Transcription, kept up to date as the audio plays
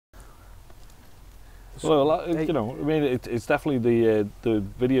Well, you know, I mean, it's definitely the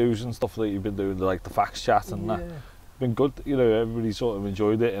videos and stuff that you've been doing, like the Faxchat and that, been good. You know, everybody sort of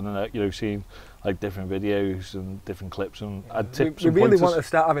enjoyed it, and you know, seeing like different videos and different clips and tips. We really want to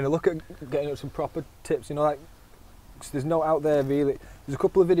start having a look at getting up some proper tips. You know, like there's no out there really. There's a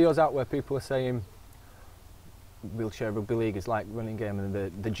couple of videos out where people are saying wheelchair rugby league is like running game,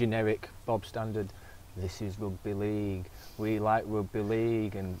 and the generic Bob standard. This is rugby league. We like rugby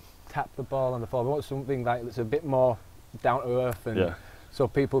league, and tap the ball on the floor. We want something like that's a bit more down to earth, and so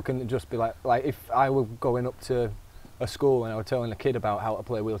people can just be like if I were going up to a school and I were telling a kid about how to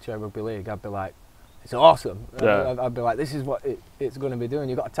play wheelchair rugby league, I'd be like, it's awesome. I'd be like, this is what it's going to be doing.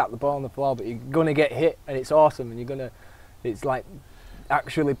 You've got to tap the ball on the floor, but you're going to get hit, and it's awesome, and it's like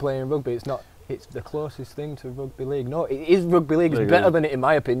actually playing rugby. It's the closest thing to rugby league. No, it is rugby league. It's better than it, in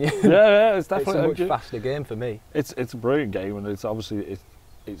my opinion. Yeah, it's definitely it's a much faster game for me. It's a brilliant game, and it's obviously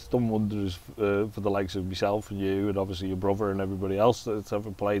it's done wonders for the likes of myself and you, and obviously your brother and everybody else that's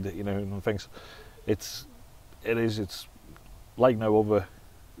ever played it. You know, and things. It's like no other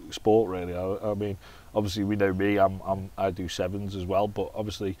sport really. I mean, obviously we know me. I do sevens as well, but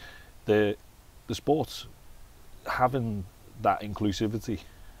obviously the sports having that inclusivity.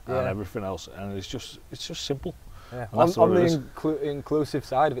 And everything else, and it's just simple. Yeah. On the inclusive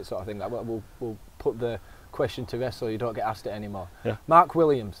side of it, sort of thing. Like we'll put the question to rest so you don't get asked it anymore. Yeah. Mark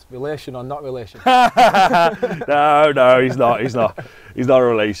Williams, relation or not relation? No, he's not. He's not a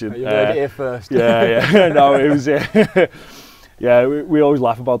relation. You heard it here first. Yeah. No, it was. Yeah, we always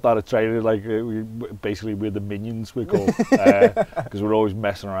laugh about that at training. Like we're the minions, we're called, because we're always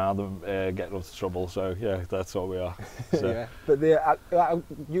messing around and getting into trouble. So yeah, that's what we are. So. Yeah, but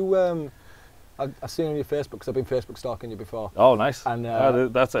I've seen on your Facebook, because I've been Facebook stalking you before. Oh, nice. And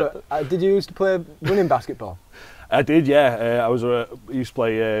that's it. Did you used to play running basketball? I did, yeah. I used to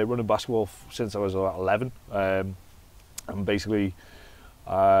play running basketball since I was about 11, and basically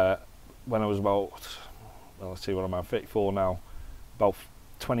when I was about, well, let's see, what am I, 34 now. About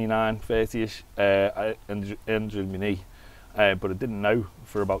 29, 30ish, I injured my knee, but I didn't know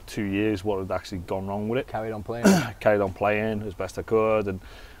for about 2 years what had actually gone wrong with it. Carried on playing. Carried on playing as best I could, and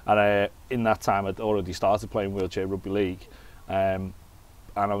in that time I'd already started playing wheelchair rugby league, and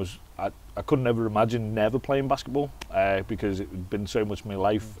I couldn't ever imagine never playing basketball, because it had been so much of my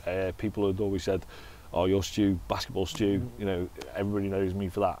life. People had always said, "Oh, you're Stu, basketball Stu." You know, everybody knows me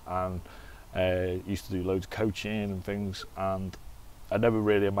for that, and used to do loads of coaching and things, and I never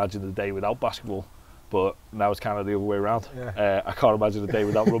really imagined a day without basketball, but now it's kind of the other way around. Yeah. I can't imagine a day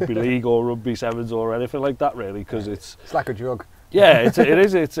without rugby league or rugby sevens or anything like that, really, because it's like a drug. Yeah, it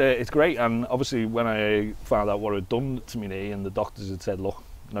is. It's great, and obviously when I found out what it had done to me knee, and the doctors had said, look,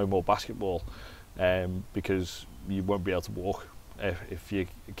 no more basketball, because you won't be able to walk if you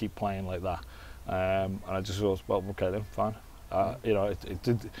keep playing like that. And I just thought, well, okay then, fine. You know,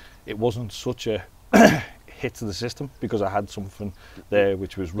 it wasn't such a hit to the system, because I had something there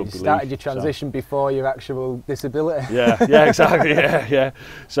which was rugby league. You started your transition before your actual disability. Yeah, exactly. Yeah.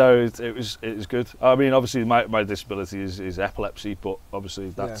 So it was good. I mean, obviously my disability is epilepsy, but obviously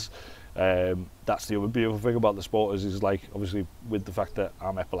that's the other beautiful thing about the sport is like, obviously with the fact that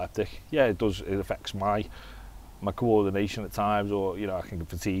I'm epileptic, it affects my coordination at times, or you know, I can get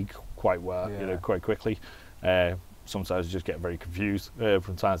fatigue quite well, you know, quite quickly. Sometimes I just get very confused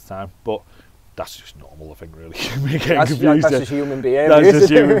from time to time, but that's just normal, I think, really. That's just human behaviour. That's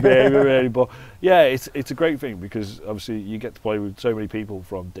just human behaviour, really. But yeah, it's a great thing, because obviously you get to play with so many people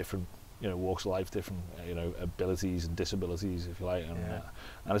from different, you know, walks of life, different, you know, abilities and disabilities, if you like,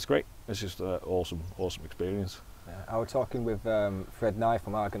 and it's great. It's just an awesome experience. Yeah. I was talking with Fred Nye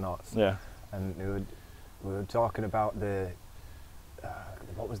from Argonauts. Yeah. And we were talking about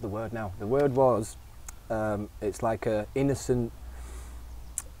what was the word now? The word was, it's like a innocent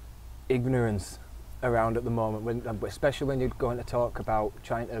ignorance around at the moment, especially when you're going to talk about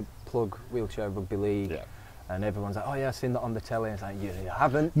trying to plug wheelchair rugby league, and everyone's like, oh yeah, I've seen that on the telly. It's like, you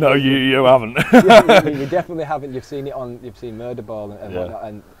haven't. No, you haven't. You definitely haven't. You've seen Murder Ball and whatnot,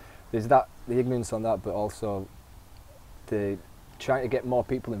 and there's the ignorance on that, but also the trying to get more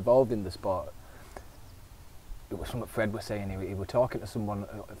people involved in the sport. It was something Fred was saying. He was talking to someone,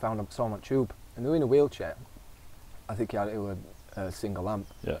 saw him on Tube, and they were in a wheelchair. I think he had a single lamp.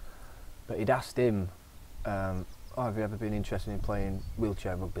 Yeah. But he'd asked him, oh, have you ever been interested in playing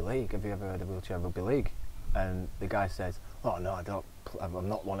wheelchair rugby league? Have you ever heard of wheelchair rugby league? And the guy says, oh no, I don't. I'm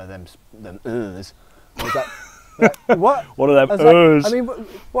not one of them ers. I was like, what? One of them ers. Like, I mean,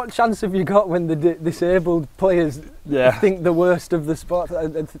 what chance have you got when the disabled players think the worst of the sport?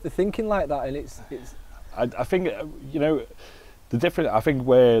 They're thinking like that, and it's. I think, you know, the different, I think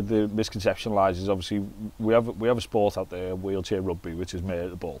where the misconception lies is obviously we have a sport out there, wheelchair rugby, which is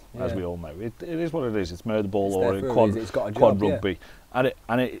murder ball, as we all know. It is what it is. It's murder ball or quad rugby, and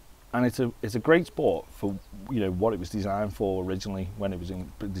it's a great sport for what it was designed for originally when it was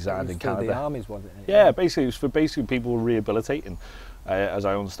designed in Canada. The armies, wasn't it? Yeah, basically it was for people rehabilitating. As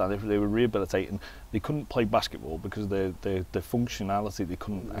I understand it, they were rehabilitating. They couldn't play basketball because the functionality they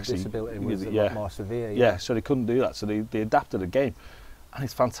couldn't actually. Disability was a lot more severe. Yeah, so they couldn't do that. So they adapted the game, and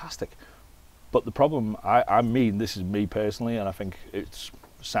it's fantastic. But the problem, this is me personally, and I think it's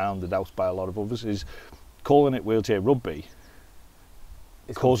sounded out by a lot of others, is calling it wheelchair rugby.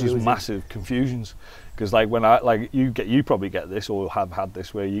 It causes massive confusions, because like when you probably get this or have had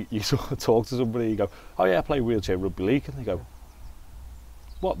this where you sort of talk to somebody, you go, oh yeah, I play wheelchair rugby league, and they go,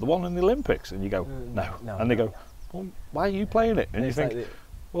 what, the one in the Olympics? And you go, no. And they go, well, why are you playing it? And you think, like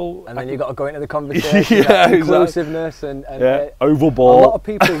well, and then you've got to go into the conversation, inclusiveness, and oval ball. A lot of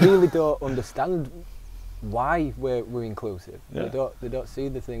people really don't understand why we're inclusive. They don't see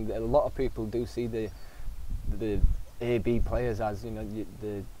the thing that a lot of people do see the AB players as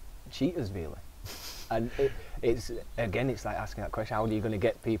the cheaters really, and it's like asking that question: how are you going to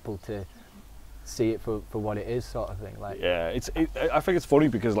get people to see it for what it is, sort of thing? Like, yeah, I think it's funny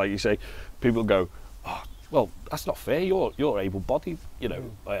because, like you say, people go, oh, well, that's not fair. You're able-bodied,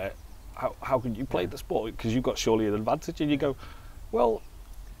 how can you play the sport? Because you've got surely an advantage, and you go, well,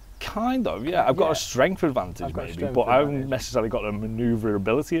 kind of, yeah. I've got a strength advantage maybe, but I haven't necessarily got a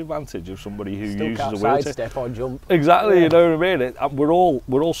manoeuvrability advantage of somebody who uses a wheelchair. Sidestep or jump. Exactly, you know what I mean. We're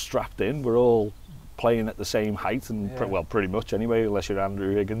all strapped in. We're all playing at the same height, and well, pretty much anyway, unless you're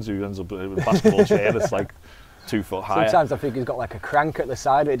Andrew Higgins, who ends up with a basketball chair that's like 2 foot higher. Sometimes I think he's got like a crank at the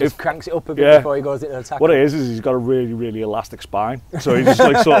side. It just cranks it up a bit before he goes into attack. What it is he's got a really, really elastic spine, so he just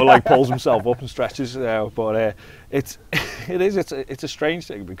sort of pulls himself up and stretches. But it's a strange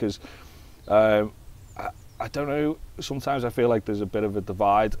thing because I don't know. Sometimes I feel like there's a bit of a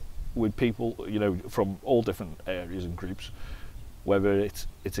divide with people, from all different areas and groups, whether it's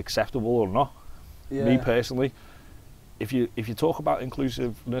acceptable or not. Yeah. Me personally, if you talk about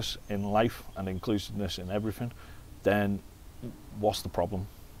inclusiveness in life and inclusiveness in everything, then what's the problem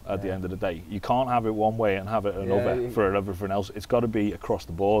at the end of the day? You can't have it one way and have it another for everything else. It's got to be across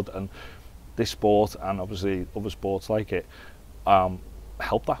the board, and this sport and obviously other sports like it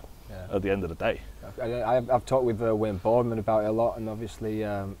help that at the end of the day. I've talked with Wayne Boardman about it a lot, and obviously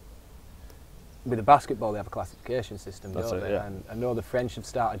with the basketball they have a classification system, don't they? And I know the French have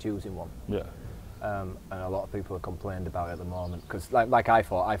started using one. Yeah. And a lot of people have complained about it at the moment because, like I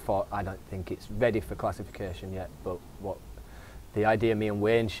thought I don't think it's ready for classification yet. But what the idea me and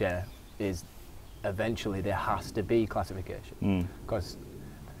Wayne share is eventually there has to be classification because,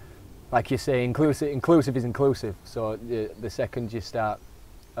 like you say, inclusive is inclusive. So the second you start,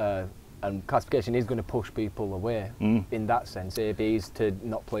 and classification is going to push people away in that sense. ABs to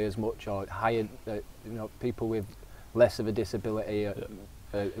not play as much, or higher, people with less of a disability.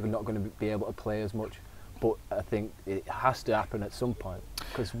 Are not going to be able to play as much, but I think it has to happen at some point.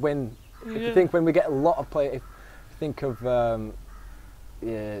 Because if you think when we get a lot of play, if you think of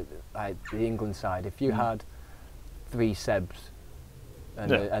like the England side, if you had 3 Sebs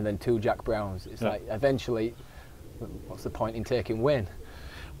and then 2 Jack Browns, it's like eventually, what's the point in taking Wayne?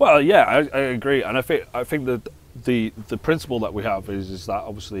 Well, yeah, I agree, and I think that the principle that we have is that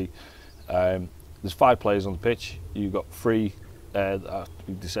obviously there's 5 players on the pitch. You've got 3. That have to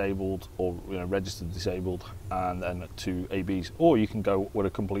be disabled or registered disabled, and then 2 ABs, or you can go with a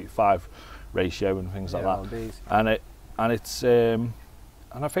complete 5 ratio and things like that. ABs. And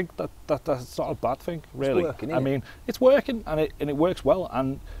I think that's not a bad thing, really. It's working, I mean, it's working, and it works well.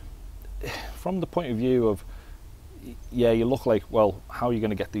 And from the point of view of, you look like, well, how are you going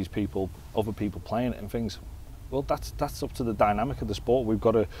to get these other people playing it and things? Well, that's up to the dynamic of the sport. We've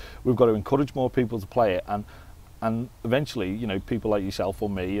got to encourage more people to play it, and eventually, people like yourself or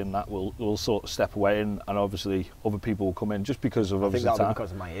me and that will sort of step away, and obviously other people will come in just because of obviously I think that'll be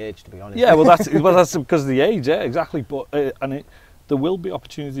because of my age, to be honest. Yeah, well that's because of the age, yeah, exactly. But there will be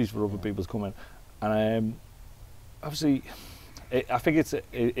opportunities for other people to come in, and obviously, I think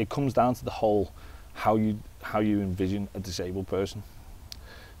it comes down to the whole how you envision a disabled person.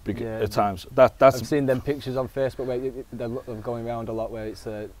 Because at times that's I've seen them pictures on Facebook where they're going around a lot, where it's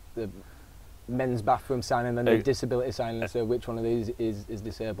the men's bathroom sign and then the disability sign, so which one of these is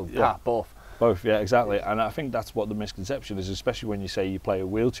disabled? Yeah. Both, yeah, exactly. And I think that's what the misconception is, especially when you say you play a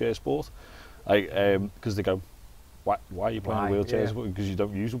wheelchair sport, because they go, why are you playing a wheelchair? Because you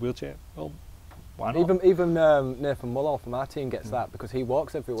don't use a wheelchair. Well, Why not? Even Nathan Mullall from our team gets that because he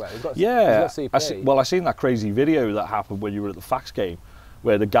walks everywhere. He's got CP. I seen that crazy video that happened when you were at the Fax game,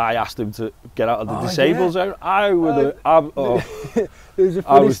 where the guy asked him to get out of the disabled zone. There's a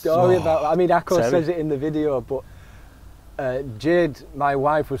funny story about that. I mean, Akko says it in the video, but Jade, my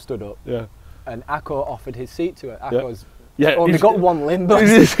wife, was stood up, and Akko offered his seat to her. Akko's only got one limb.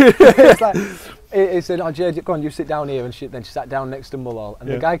 It's like, he said, "Oh, Jade, go on, you sit down here," and then she sat down next to Mullall, and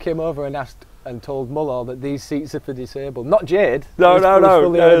the guy came over and asked and told Mullall that these seats are for disabled, not Jade. No.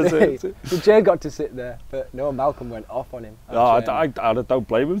 So Jade got to sit there, but no, Malcolm went off on him. No, I don't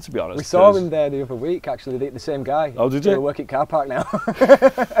blame him, to be honest. We saw him there the other week, actually, the same guy. Oh, did you? He'll work at car park now.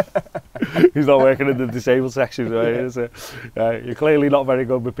 He's not working in the disabled section, right? So, you're clearly not very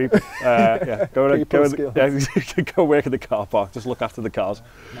good with people. Go work in the car park. Just look after the cars.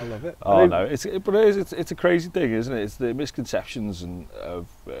 I love it. Oh no, it's a crazy thing, isn't it? It's the misconceptions of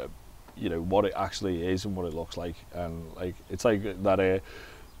you know what it actually is and what it looks like, and like it's like that.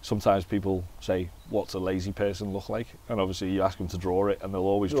 Sometimes people say, "What's a lazy person look like?" And obviously, you ask them to draw it, and they'll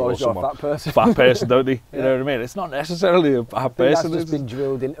always draw someone fat person, don't they? You know what I mean? It's not necessarily a fat person. That's just been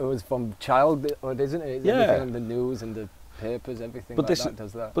drilled into us from childhood, isn't it? Everything in the news and the papers, everything that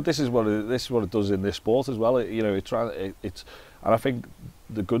does that. But this is what it does in this sport as well. You know, it's and I think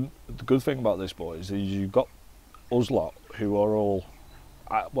the good thing about this sport is you've got us lot who are all,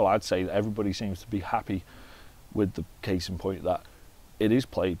 well, I'd say that everybody seems to be happy with the case in point that it is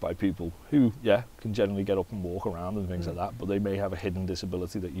played by people who, can generally get up and walk around and things like that, but they may have a hidden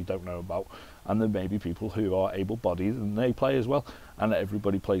disability that you don't know about, and there may be people who are able-bodied and they play as well, and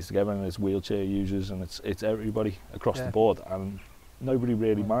everybody plays together, and it's wheelchair users, and it's everybody across the board, and nobody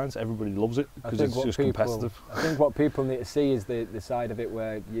really minds. Everybody loves it because it's just competitive. I think what people need to see is the side of it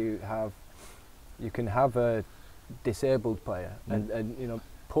where you can have a disabled player and you know,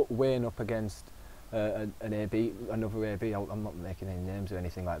 put Wayne up against an AB, another AB. I'm not making any names or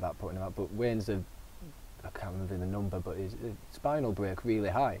anything like that, putting him out, but Wayne's I can't remember the number, but his spinal break really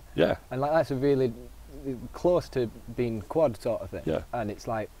high. Yeah. And like that's a really close to being quad sort of thing. Yeah. And it's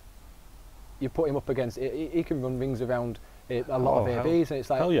like you put him up against he can run rings around a lot of ABs, and it's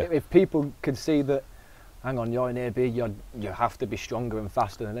like if people could see that, hang on, you're an AB, you have to be stronger and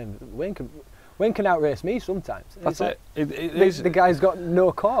faster than him. Wayne can outrace me sometimes. That's it. The guy's got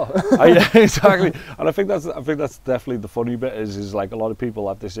no core. Yeah, exactly. And I think that's definitely the funny bit is like a lot of people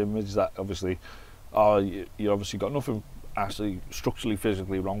have this image that obviously, you obviously got nothing actually structurally,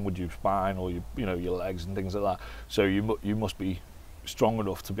 physically wrong with your spine or your legs and things like that. So you must be strong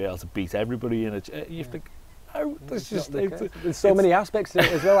enough to be able to beat everybody in it. You think, oh, there's so many aspects to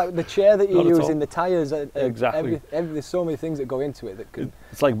it as well, like the chair that you use in the tyres. Exactly. There's so many things that go into it that could.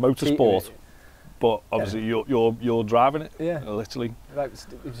 It's like motorsport. But obviously you're driving it, literally. Like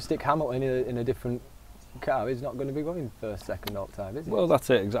if you stick Hamilton in a different car, he's not going to be going first, second all the time, is he? Well,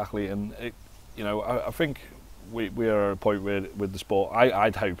 that's it, exactly. And I think we are at a point where with the sport,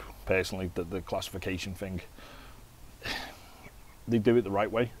 I'd hope personally that the classification thing, they do it the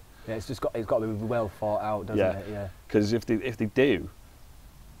right way. Yeah, it's got to be well thought out, doesn't it? Yeah. Because if they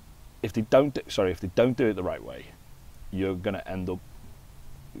don't do it the right way, you're going to end up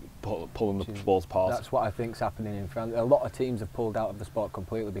pulling the sport apart. That's what I think's happening in France. A lot of teams have pulled out of the sport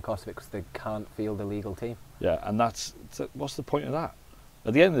completely because of it, because they can't field a legal team. Yeah, and what's the point of that?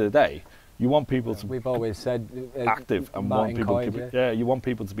 At the end of the day, you want people to. We've always said active and want people. You want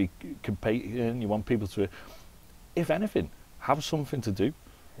people to be competing. You want people to, if anything, have something to do.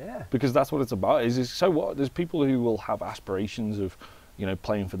 Yeah. Because that's what it's about. So what? There's people who will have aspirations of,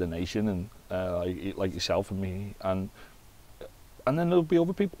 playing for the nation and like yourself and me and then there'll be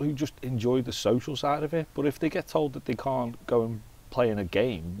other people who just enjoy the social side of it. But if they get told that they can't go and play in a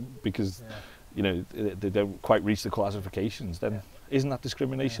game because, they don't quite reach the classifications, then isn't that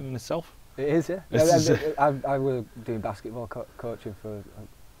discrimination in itself? It is, yeah. I was doing basketball coaching for a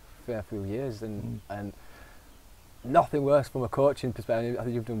fair few years, and nothing worse from a coaching perspective. I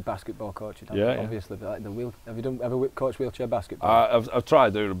think you've done basketball coaching, obviously. But like have you ever coached wheelchair basketball? I've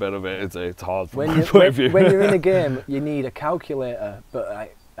tried doing a bit of it. It's hard from my point of view. When you're in a game, you need a calculator,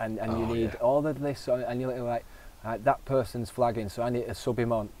 but you need all of this, and you're like, that person's flagging, so I need to sub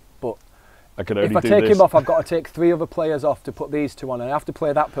him on. But if I take him off, I've got to take 3 other players off to put these 2 on, and I have to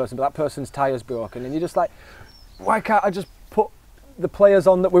play that person, but that person's tyre's broken, and you're just like, why can't I just put the players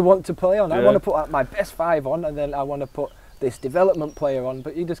on that we want to play on? I want to put my best 5 on, and then I want to put this development player on,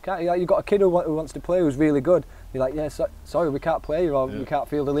 but you just can't. You've got a kid who wants to play who's really good. You're like, sorry, we can't play you, or we can't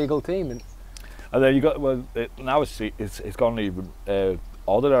field a legal team. And then you got now it's gone even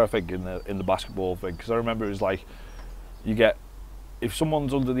odder, I think, in the basketball thing, because I remember it was like you get if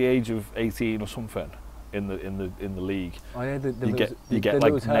someone's under the age of 18 or something in the league, oh yeah, you get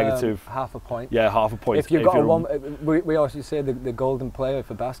like negative half a point. Yeah, half a point. If you've got a one, we always say the golden player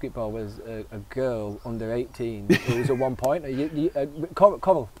for basketball was a girl under 18 who was a 1 pointer.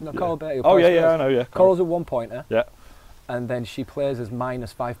 Coral, no, Coral Beatty. Oh yeah, I know. Yeah, Coral's a 1 pointer. Yeah, and then she plays as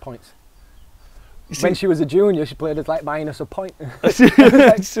 -5 points. When she was a junior, she played as like -1 point.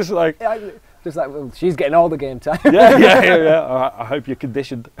 It's just like. Well, she's getting all the game time. Yeah. I hope you're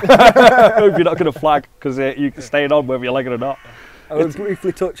conditioned. I hope you're not going to flag because you're staying on whether you like it or not. I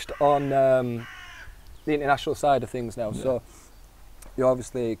briefly touched on the international side of things now. Yeah. So you're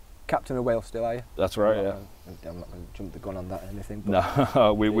obviously captain of Wales still, are you? That's right. I'm not going to jump the gun on that or anything. But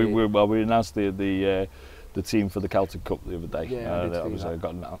no, we announced the team for the Celtic Cup the other day. Yeah, I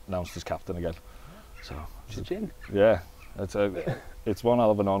got announced as captain again. So yeah, it's one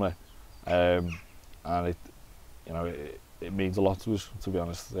hell of an honour. And it means a lot to us, to be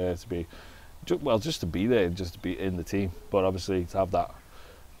honest, to be just to be there, just to be in the team, but obviously to have that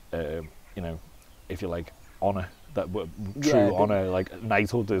if you like honour, that true honour, like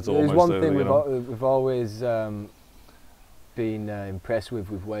knighthood is almost. There's one thing we've always been impressed with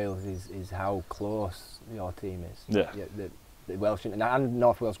Wales is how close your team is. Yeah, the Welsh and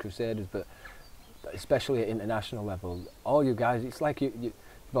North Wales Crusaders, but especially at international level, all you guys, it's like you've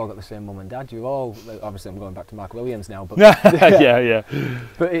all got the same mum and dad. You're all, obviously I'm going back to Mark Williams now, but yeah.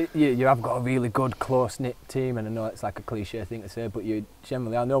 But you have got a really good close-knit team, and I know it's like a cliche thing to say, but you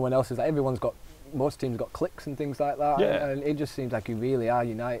generally, I know one else is like most teams got cliques and things like that, and it just seems like you really are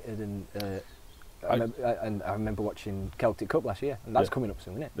united. And I remember watching Celtic Cup last year, and that's coming up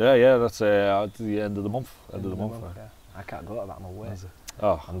soon, isn't it? Yeah, that's at the end of the month. Yeah. I can't go to that, I'm away.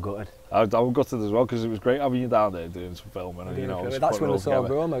 Oh, I'm gutted. I'm gutted as well because it was great having you down there doing some filming. And, that's when I saw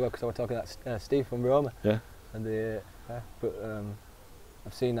Roma, because I was talking to Steve from Roma. Yeah. And but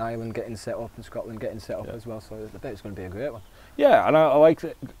I've seen Ireland getting set up and Scotland getting set up as well, so I bet it's going to be a great one. Yeah, and I like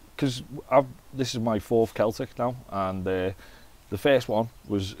it because this is my 4th Celtic now, and the first one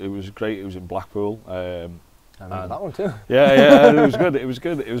was great. It was in Blackpool. I remember that one too. Yeah, it was good.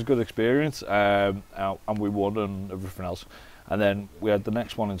 It was a good experience, and we won and everything else. And then we had the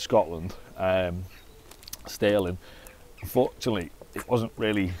next one in Scotland, Stirling. Unfortunately, it wasn't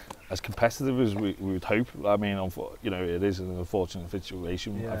really as competitive as we would hope. I mean, it is an unfortunate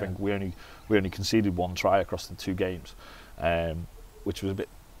situation. Yeah. I think we only conceded 1 try across the 2 games, which was it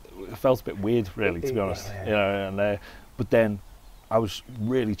felt a bit weird, really, to be honest. Yeah. But then I was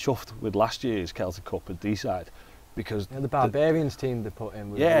really chuffed with last year's Celtic Cup at D-side. Because the Barbarians team they put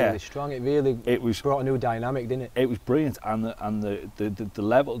in was really strong. It brought a new dynamic, didn't it? It was brilliant, and the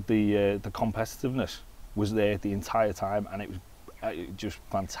level, the competitiveness was there the entire time, and it was just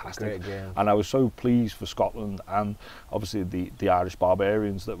fantastic. Great game. And I was so pleased for Scotland and obviously the Irish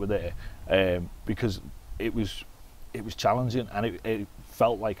Barbarians that were there, because it was challenging, and it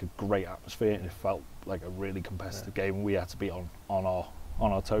felt like a great atmosphere, and it felt like a really competitive game. We had to be on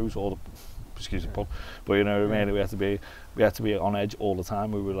our toes excuse the pun, but you know what I mean. We had to be on edge all the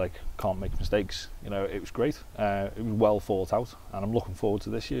time. We were like, can't make mistakes. It was great. It was well thought out, and I'm looking forward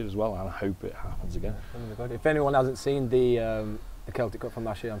to this year as well. And I hope it happens again. If anyone hasn't seen the Celtic Cup from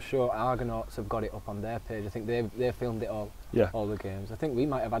last year, I'm sure Argonauts have got it up on their page. I think they filmed it all the games. I think we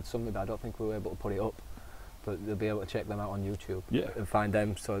might have had some, but I don't think we were able to put it up. But they'll be able to check them out on YouTube and find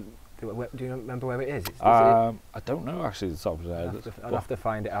them. So. Do you remember where it is? I don't know actually. The top of the head. I'd have to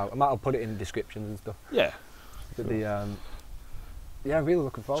find it out. I might have put it in the descriptions and stuff. Yeah. But I'm really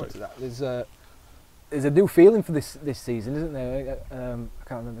looking forward to that. There's a new feeling for this season, isn't there? I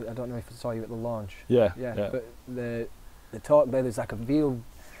can't remember. I don't know if I saw you at the launch. Yeah. But the talk there's like a real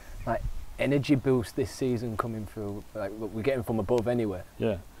energy boost this season coming through. Like we're getting from above anyway.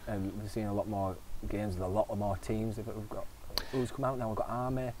 Yeah. And we're seeing a lot more games with a lot more teams. We've got who's come out now. We've got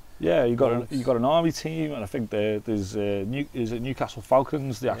Army. Yeah, you got an Army team, and I think there's Newcastle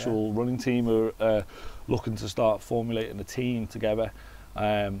Falcons. The actual running team are looking to start formulating a team together,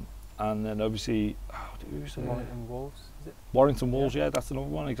 and then obviously Warrington Wolves. Is it? Warrington Wolves, yeah, that's another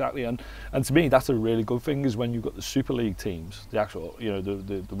one exactly. And to me, that's a really good thing is when you've got the Super League teams, the actual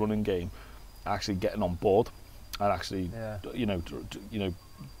the running game, actually getting on board, and actually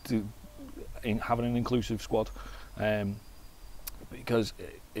having an inclusive squad. Because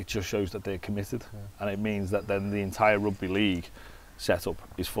it just shows that they're committed, and it means that then the entire rugby league setup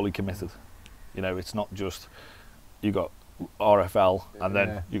is fully committed. It's not just you got RFL and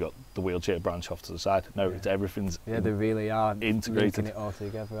then you got the wheelchair branch off to the side. No, it's everything's they really are integrated. It all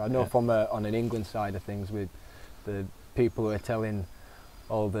together. I know from on an England side of things, with the people who are telling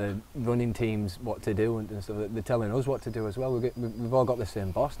all the running teams what to do and stuff. They're telling us what to do as well. We've all got the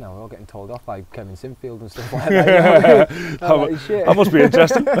same boss now. We're all getting told off by Kevin Sinfield and stuff like that. That must be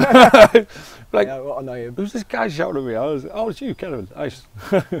interesting. Like, yeah, what annoying. Who's this guy shouting at me? Oh, it's you, Kevin. Nice.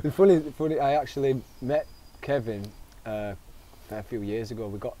 funny. I actually met Kevin a few years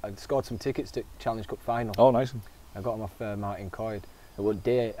ago. I scored some tickets to Challenge Cup final. Oh, nice. I got them off Martin Coyd. It was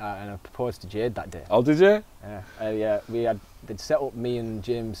day, and I proposed to Jade that day. Oh, did you? Yeah. They'd set up me and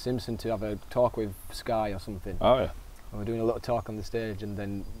James Simpson to have a talk with Sky or something. Oh, yeah. And we're doing a little talk on the stage, and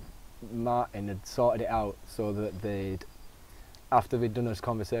then Martin had sorted it out so that after we'd done this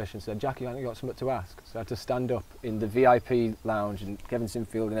conversation, said, Jackie, I think you got something to ask. So I had to stand up in the VIP lounge, and Kevin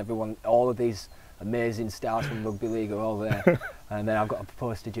Sinfield and everyone, all of these amazing stars from rugby league are all there. And then I've got to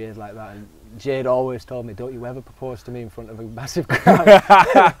propose to Jade like that. And Jade always told me, don't you ever propose to me in front of a massive crowd.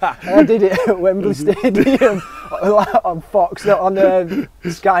 And I did it at Wembley Stadium on Fox, on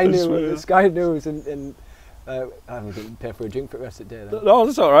Sky News, and I didn't pay for a drink for the rest of the day. Then. No,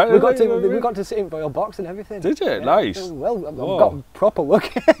 that's all right. We got to sit in Royal Box and everything. Did you? Yeah. Nice. Well, I've got proper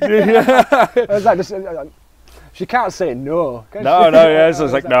look. I was like, she can't say no. Yeah. So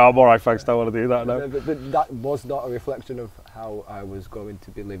it's like, no, I'm all right, thanks. Don't want to do that now. But that was not a reflection of how I was going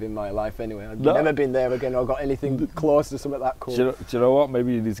to be living my life anyway. I've never been there again or got anything close to something that cool. Do you know what?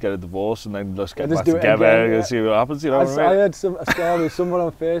 Maybe you need to get a divorce and then just get back do together and see what happens. You know what I mean? I heard a story with someone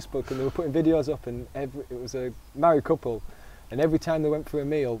on Facebook, and they were putting videos up, and it was a married couple, and every time they went for a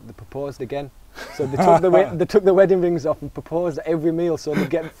meal, they proposed again. So they took the wedding rings off and proposed at every meal, so they'd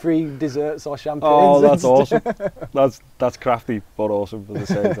get free desserts or champagne. Oh, that's awesome. That's crafty, but awesome at the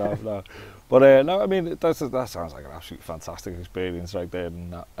same time. No. But no, I mean that sounds like an absolutely fantastic experience right there,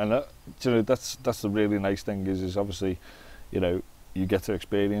 and you know, that's the really nice thing is obviously, you know, you get to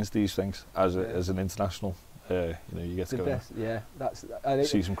experience these things as an international. You know, you get to go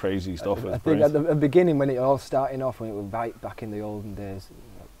see some crazy stuff. I think at the beginning, when it all starting off, when it was right back in the olden days.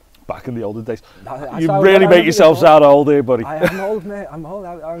 Back in the olden days. You really make yourself sound old here, buddy. I'm old, mate. I'm old.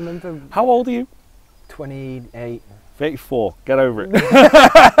 I remember. How old are you? 28. 84. Get over it.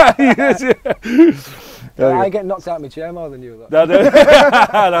 I get knocked out of my chair more than you.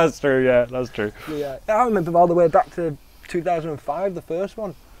 That's true. Yeah, that's true. Yeah, I remember all the way back to 2005, the first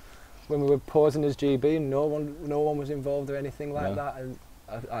one, when we were posing as GB and no one was involved or anything like that. And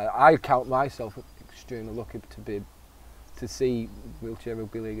I count myself extremely lucky to see wheelchair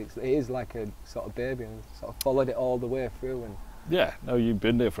rugby league. It is like a sort of baby, and sort of followed it all the way through. And yeah, no, you've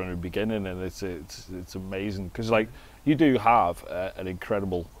been there from the beginning, and it's amazing because like you do have an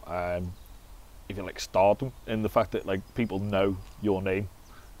incredible, if you like, stardom in the fact that like people know your name.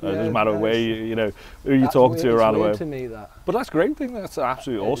 It doesn't matter where you know who you're talking to around the world. To me, that. But that's a great thing. That's an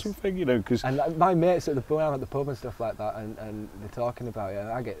absolutely awesome thing, you know. Because my mates at the pub and stuff like that, and they're talking about it.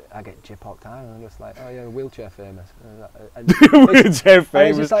 I get jip all the time, and I'm just like, oh yeah, wheelchair famous. Wheelchair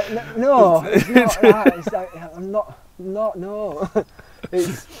famous. It's just like no, it's not that. It's like I'm not no.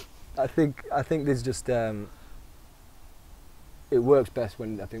 It's I think there's just it works best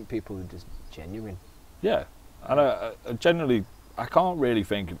when I think people are just genuine. Yeah, and I generally. I can't really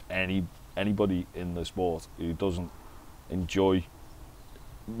think of anybody in the sport who doesn't enjoy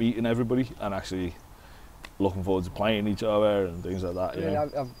meeting everybody and actually looking forward to playing each other and things like that. Yeah,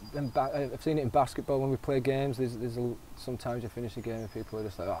 I've seen it in basketball when we play games. Sometimes you finish a game and people are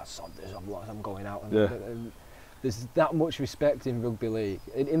just like, oh, sod this, I'm going out. And there's that much respect in rugby league,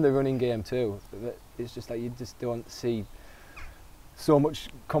 in the running game too. It's just like you just don't see so much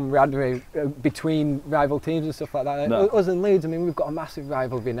camaraderie between rival teams and stuff like that. No. Us and Leeds, I mean, we've got a massive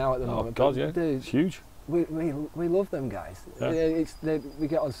rivalry now at the moment. Oh God, yeah, it's huge. We love them guys. Yeah. We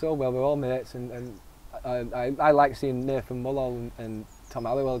get on so well. We're all mates, and I like seeing Nathan Mulhall and Tom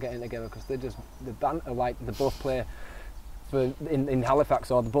Halliwell getting together because the banter, like they both play in Halifax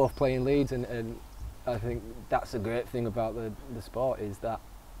or they both play in Leeds, and I think that's a great thing about the sport is that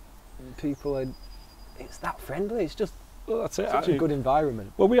it's that friendly. It's just. Well, that's it. Such a good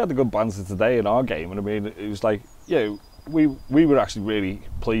environment. Well, we had the good banter today in our game, and I mean, it was like, we were actually really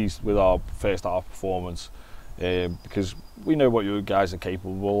pleased with our first half performance because we know what you guys are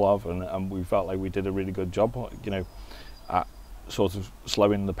capable of, and we felt like we did a really good job, you know, at sort of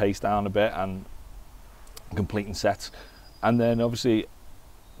slowing the pace down a bit and completing sets. And then obviously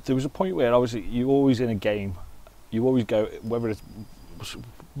there was a point where obviously you always in a game, you always go, whether it's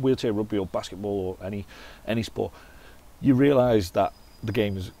wheelchair rugby or basketball or any sport, you realise that the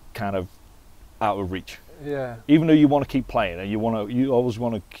game is kind of out of reach. Yeah. Even though you want to keep playing and you always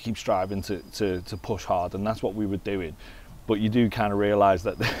want to keep striving to push hard, and that's what we were doing. But you do kind of realise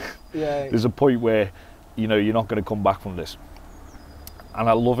that there's a point where, you know, you're not going to come back from this. and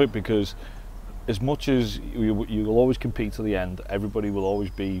I love it because as much as you'll always compete to the end, everybody will always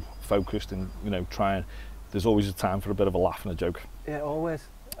be focused and, you know, trying. There's always a time for a bit of a laugh and a joke. Yeah, always.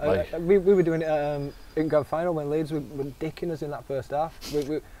 Like, we were doing it in grand final when Leeds were dicking us in that first half.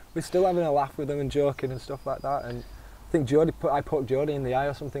 We're still having a laugh with them and joking and stuff like that. And I think I poked Jodie in the eye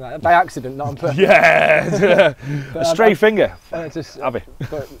or something like that by accident, not on purpose. Yeah, a stray finger. Abby.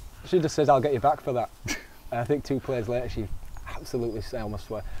 But she just says, "I'll get you back for that." And I think 2 plays later, she absolutely, I almost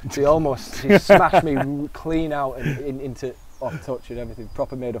swear, she smashed me clean out and into off touch and everything.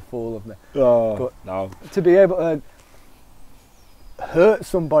 Proper made a fool of me. Oh, but no. To be able to hurt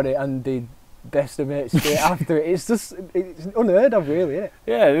somebody and be best of mates straight after it, it's unheard of, really, isn't it?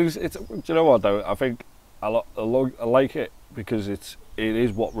 Yeah, it's. Do you know what though? I think I like it because it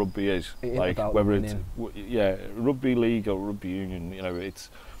is what rugby is. It like about whether winning. it's rugby league or rugby union, you know, it's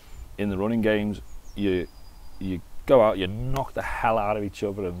in the running games. You go out, you knock the hell out of each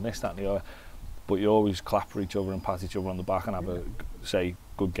other and this, that, and the other, but you always clap for each other and pat each other on the back and have a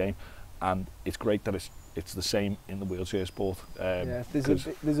good game. And it's great that it's the same in the wheelchair sport.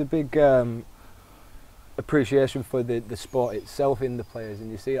 There's a big appreciation for the sport itself in the players, and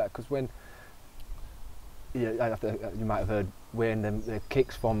you see that because when you might have heard Wayne the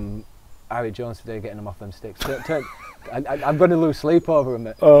kicks from Harry Jones today, getting them off them sticks. I'm going to lose sleep over them.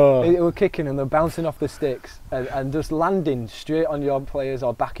 They were kicking and they're bouncing off the sticks and just landing straight on your players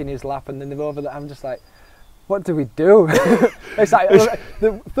or back in his lap, and then they're over there. I'm just like, what do we do? It's like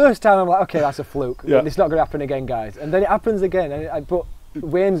the first time I'm like, okay, that's a fluke. Yeah. It's not going to happen again, guys. And then it happens again. But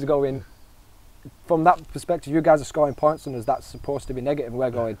Wayne's going, from that perspective, you guys are scoring points on us. That's supposed to be negative.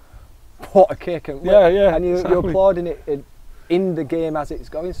 We're going, what a kick! And and you're applauding it in the game as it's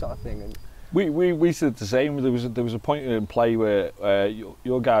going, sort of thing. And we said the same. There was a point in play where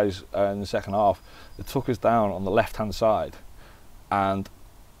your guys in the second half, they took us down on the left hand side, and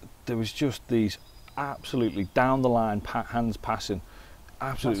there was just these absolutely down the line hands passing,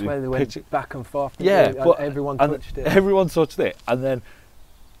 absolutely. That's where they went back and forth. But everyone touched it. Everyone touched it, and then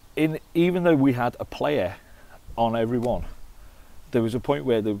even though we had a player on every one, there was a point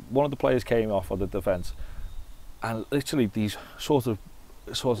where one of the players came off on the defence, and literally these sort of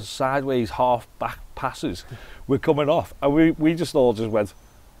sideways half back passes were coming off, and we just all just went,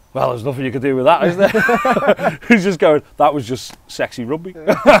 well, there's nothing you can do with that, is there? He's just going, that was just sexy rugby.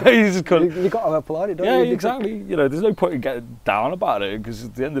 You just couldn't. You got to applaud it, don't you? Yeah, exactly. You know, there's no point in getting down about it, because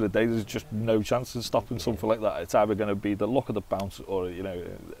at the end of the day, there's just no chance of stopping something like that. It's either going to be the luck of the bounce, or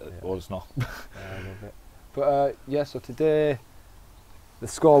or it's not. I love it. But so today the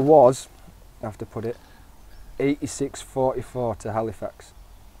score was, I have to put it, 86-44 to Halifax.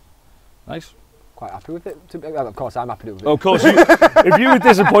 Nice. Quite happy with it. Of course, I'm happy with it. Of course, if you were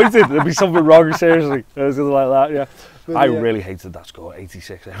disappointed, there'd be something wrong. Seriously, or something like that. Yeah, but I really hated that score,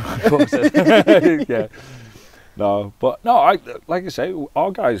 86. Yeah, no, but no. Like I say, our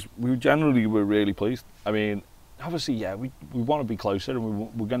guys, we generally were really pleased. I mean, obviously, we want to be closer,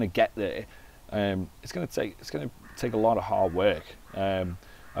 and we're going to get there. It's going to take a lot of hard work. I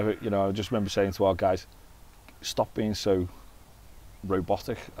just remember saying to our guys, stop being so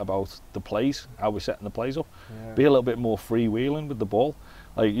robotic about the plays, how we're setting the plays up. Be a little bit more freewheeling with the ball,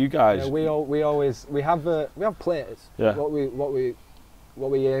 like you guys. We have players. Yeah.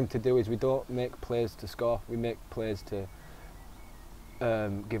 What we aim to do is we don't make plays to score. We make plays to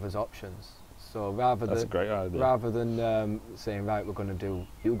give us options. So rather than saying, right, we're going to do,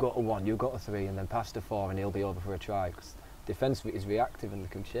 you go to 1, you go to 3, and then pass to 4, and he'll be over for a try, because defence is reactive and they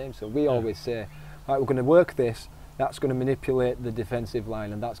can change. So we always say, right, we're going to work this. That's going to manipulate the defensive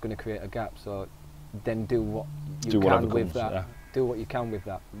line, and that's going to create a gap. So then do what you can with that. Yeah. Do what you can with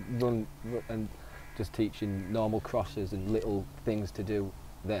that. Run and just teaching normal crosses and little things to do.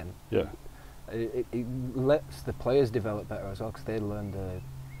 Then it lets the players develop better as well, because they learn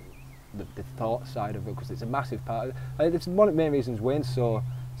the thought side of it, because it's a massive part. It's one of the main reasons Wayne's so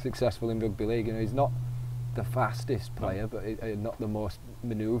successful in rugby league. You know, he's not the fastest player, but not the most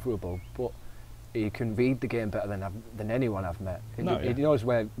manoeuvrable, but he can read the game better than anyone I've met. He knows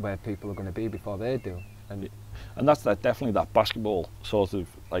where people are going to be before they do. And that's definitely that basketball sort of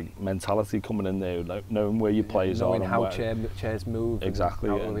like mentality coming in there, knowing where your players are, knowing how chairs move, exactly,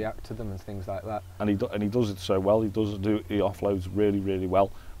 and how to react to them and things like that. And he does it so well. He offloads really, really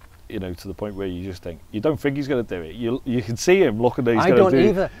well. You know, to the point where you just think, you don't think he's going to do it. You can see him looking at he's going to do it. I don't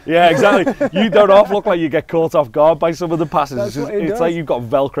either. Yeah, exactly. You don't look like you get caught off guard by some of the passes. It's like you've got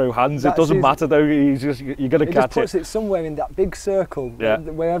Velcro hands. It doesn't matter though. You're going to catch it. He just puts it somewhere in that big circle,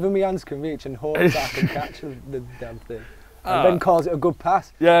 wherever my hands can reach, and hopes I can catch the damn thing. and then calls it a good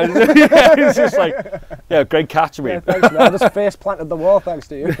pass. Yeah, yeah, it's just like, yeah, great catch, I mean. Yeah, thanks, man. I just face planted the wall thanks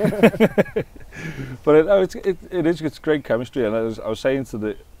to you. But it's great chemistry, and I was saying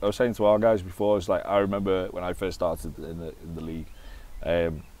to our guys before, it's like, I remember when I first started in the league,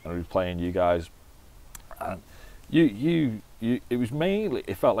 and I was playing you guys, and it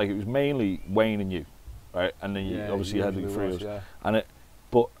felt like it was mainly Wayne and you, right? And then you obviously had the three of us,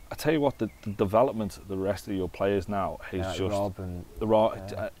 but I tell you what, the development of the rest of your players now is just Rob and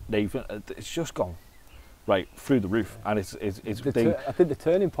Nathan. It's just gone right through the roof, and it's. I think the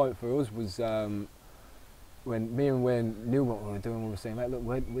turning point for us was when me and Wayne knew what we were doing. We were saying, like, look,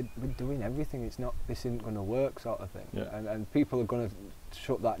 we're doing everything. This isn't going to work, sort of thing. Yeah. And people are going to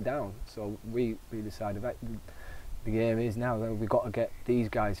shut that down. So we decided, right, the game is now. We've got to get these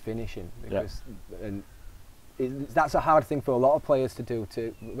guys finishing because that's a hard thing for a lot of players to do.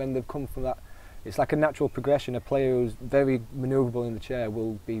 When they've come from that, it's like a natural progression. A player who's very manoeuvrable in the chair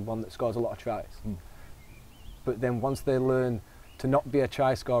will be one that scores a lot of tries. But then once they learn to not be a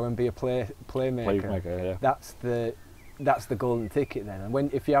try scorer and be a playmaker, that's the golden ticket then. And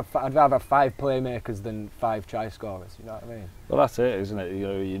I'd rather have 5 playmakers than 5 try scorers. You know what I mean? Well, that's it, isn't it? You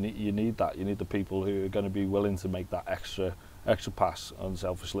know, you need that. You need the people who are going to be willing to make that extra pass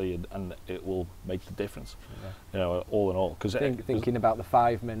unselfishly, and it will make the difference. You know, all in all. Because thinking about the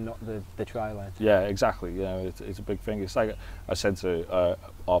 5 men, not the try line. Yeah, exactly. You know, it's a big thing. It's like I said to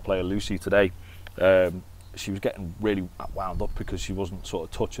our player Lucy today. She was getting really wound up because she wasn't sort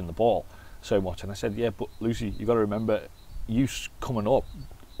of touching the ball so much, and I said, yeah, but Lucy, you got to remember, you coming up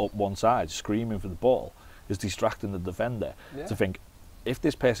one side screaming for the ball is distracting the defender to think, if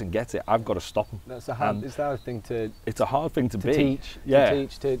this person gets it, I've got to stop him. It's a hard thing to teach.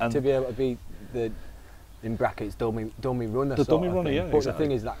 To be able to be the, in brackets, dummy runner. The dummy runner, yeah. But exactly. the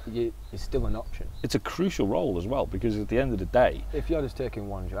thing is that it's still an option. It's a crucial role as well, because at the end of the day, if you're just taking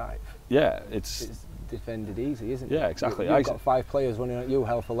one drive, it's defended easy, isn't it? Yeah, exactly. You've got 5 players running at you,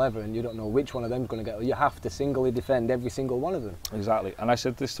 hell for leather, and you don't know which one of them's going to get. You have to singly defend every single one of them. Exactly. And I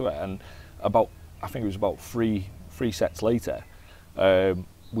said this to her, and I think it was about three sets later,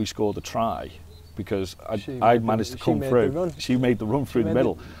 we scored a try because I'd managed to come through. She made the run through the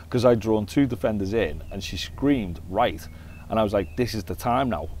middle because I'd drawn 2 defenders in, and she screamed right, and I was like, this is the time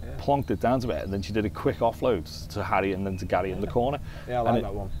now. Plonked it down to it, and then she did a quick offload to Harry and then to Gary in the corner. Yeah, I like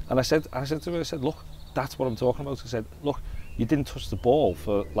that one. And I said to her, I said, look, that's what I'm talking about. I said, look, you didn't touch the ball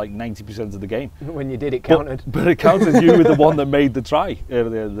for like 90% of the game. When you did, it counted. But it counted. You were the one that made the try at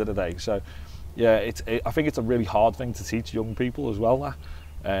the end of the day. So, yeah, I think it's a really hard thing to teach young people as well.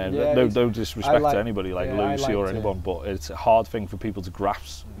 No disrespect to anybody like Lucy or anyone, but it's a hard thing for people to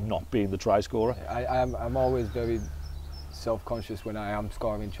grasp not being the try scorer. I'm always very self-conscious when I am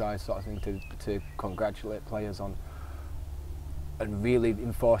scoring tries, sort of thing, to congratulate players on. And really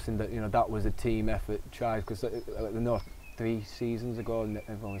enforcing that, you know, that was a team effort tries, because the 3 seasons ago, and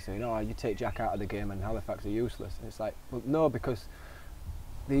everyone was saying, oh, you take Jack out of the game and Halifax are useless. And it's like, well, no, because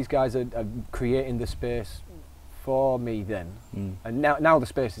these guys are creating the space for me then, and now the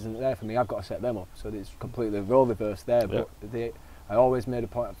space isn't there for me. I've got to set them up, so it's completely role reversed there. But I always made a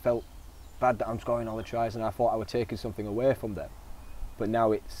point. I felt bad that I'm scoring all the tries, and I thought I was taking something away from them. But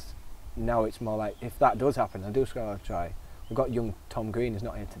now it's more like, if that does happen, I do score a try. We've got young Tom Green, he's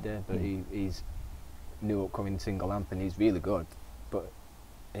not here today, but he's new upcoming single amp, and he's really good. But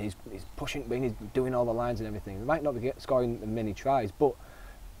he's pushing, he's doing all the lines and everything. He might not be scoring many tries, but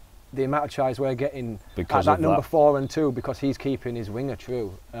the amount of tries we're getting because at that number 4 and 2, because he's keeping his winger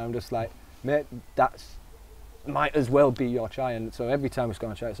true. And I'm just like, mate, that's might as well be your try. And so every time we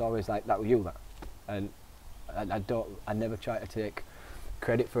score a try, it's always like, that was you, that. And I never try to take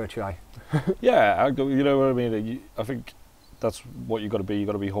credit for a try. Yeah, you know what I mean. I think that's what you've got to be. You've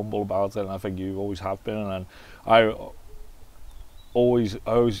got to be humble about it, and I think you always have been. And I always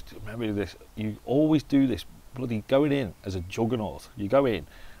remember this. You always do this bloody going in as a juggernaut. You go in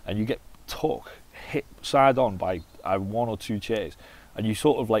and you get hit side on by 1 or 2 chairs, and you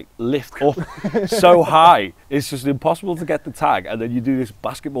sort of like lift up so high it's just impossible to get the tag, and then you do this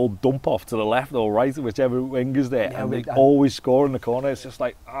basketball dump off to the left or right, whichever wing is there, and they always score in the corner. It's just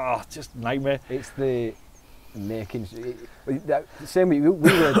like, just nightmare. It's the making same. We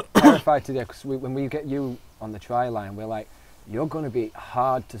were terrified today, because when we get you on the try line, we're like, you're going to be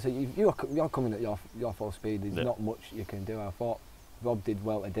hard to see. You're coming at your full speed. There's not much you can do. I thought Rob did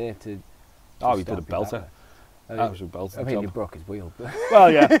well today to he did a belter. Absolute belter. I mean, he broke his wheel.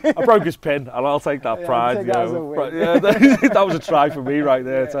 Well, yeah, I broke his pin, and I'll take that pride. That was a try for me right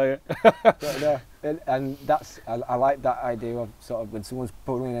there. I tell you. And that's I like that idea of sort of when someone's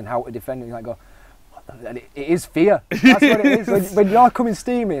pulling in and how to defend it. You like go, And it is fear. That's what it is. When you're coming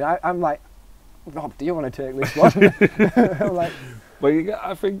steaming, I'm like, Rob, do you want to take this one? I'm like, well,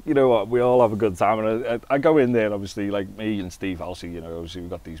 I think, you know what, we all have a good time, and I go in there, and obviously, like me and Steve Halsey, you know, obviously we've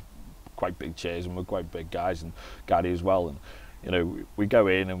got these quite big chairs, and we're quite big guys, and Gary as well, and, you know, we go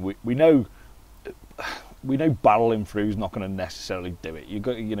in, and we know battling through is not going to necessarily do it.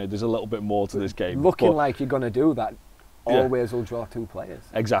 You know, there's a little bit more to this game. Looking like you're going to do that, always will draw 2 players.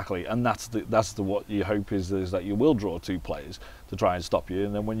 Exactly, and that's the what you hope is that you will draw 2 players to try and stop you,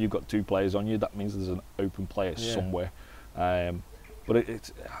 and then when you've got 2 players on you, that means there's an open player somewhere. But it's,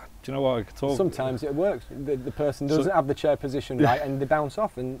 do you know what I could talk? Sometimes it works. The person doesn't have the chair position right, and they bounce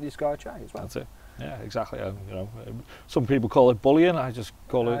off, and you just got to try as well. That's it. Yeah, exactly. You know, some people call it bullying. I just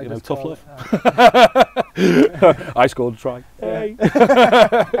call it, you know, tough love. I scored a try. Hey.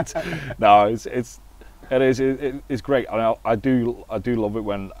 No, it's great. I do love it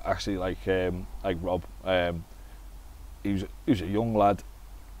when actually like Rob, he was a young lad.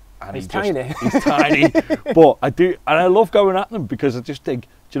 And he's tiny. He's tiny, but I love going at them because I just think,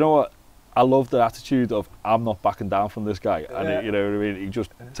 do you know what? I love the attitude of I'm not backing down from this guy, and you know what I mean. He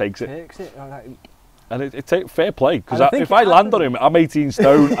just takes it. And it takes fair play, because if I land on him, I'm 18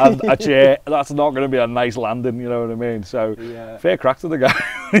 stone and a chair. That's not going to be a nice landing, you know what I mean. So fair crack to the guy.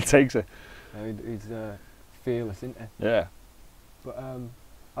 He takes it. He's fearless, isn't he? Yeah. But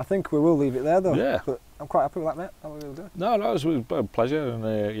I think we will leave it there, though. Yeah. But I'm quite happy with that, mate. How we will do. No, it was a pleasure,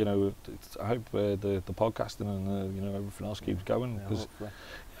 and you know, I hope the podcasting and you know, everything else keeps going. Because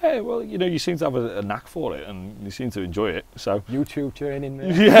well, you know, you seem to have a knack for it, and you seem to enjoy it. So YouTube training,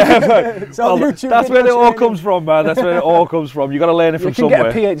 mate. Yeah, well, that's where it all comes from, man. That's where it all comes from. You got to learn it from somewhere.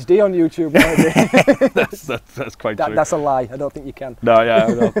 You can get a PhD on YouTube. that's quite true. That's a lie. I don't think you can. No, yeah,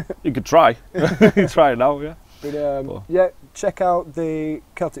 no. You could try. You can try it now, yeah. But, yeah, check out the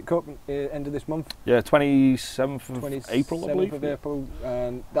Celtic Cup end of this month. Yeah, 27th of April, I believe. 27th of April,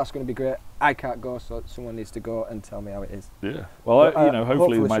 and that's going to be great. I can't go, so someone needs to go and tell me how it is. Yeah. Well, you know,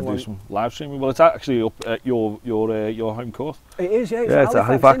 hopefully we might do some live streaming. Well, it's actually up at your home course. It is, yeah. It's at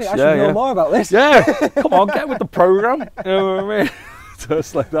Halifax. I should know more about this. Yeah. Come on, get with the programme. You know what I mean?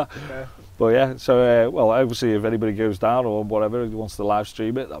 Just like that. Yeah. But yeah, so well, obviously, if anybody goes down or whatever, wants to live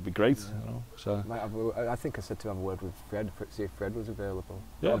stream it, that'd be great. Yeah. You know, so I think I said to have a word with Fred, see if Fred was available.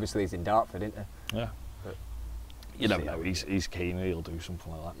 Yeah. Obviously, he's in Dartford, isn't he? Yeah. But you never know. He's keen. He'll do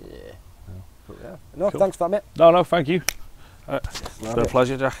something like that. Yeah. No, cool. Thanks for that, mate. No, thank you. It's been a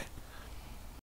pleasure, Jack.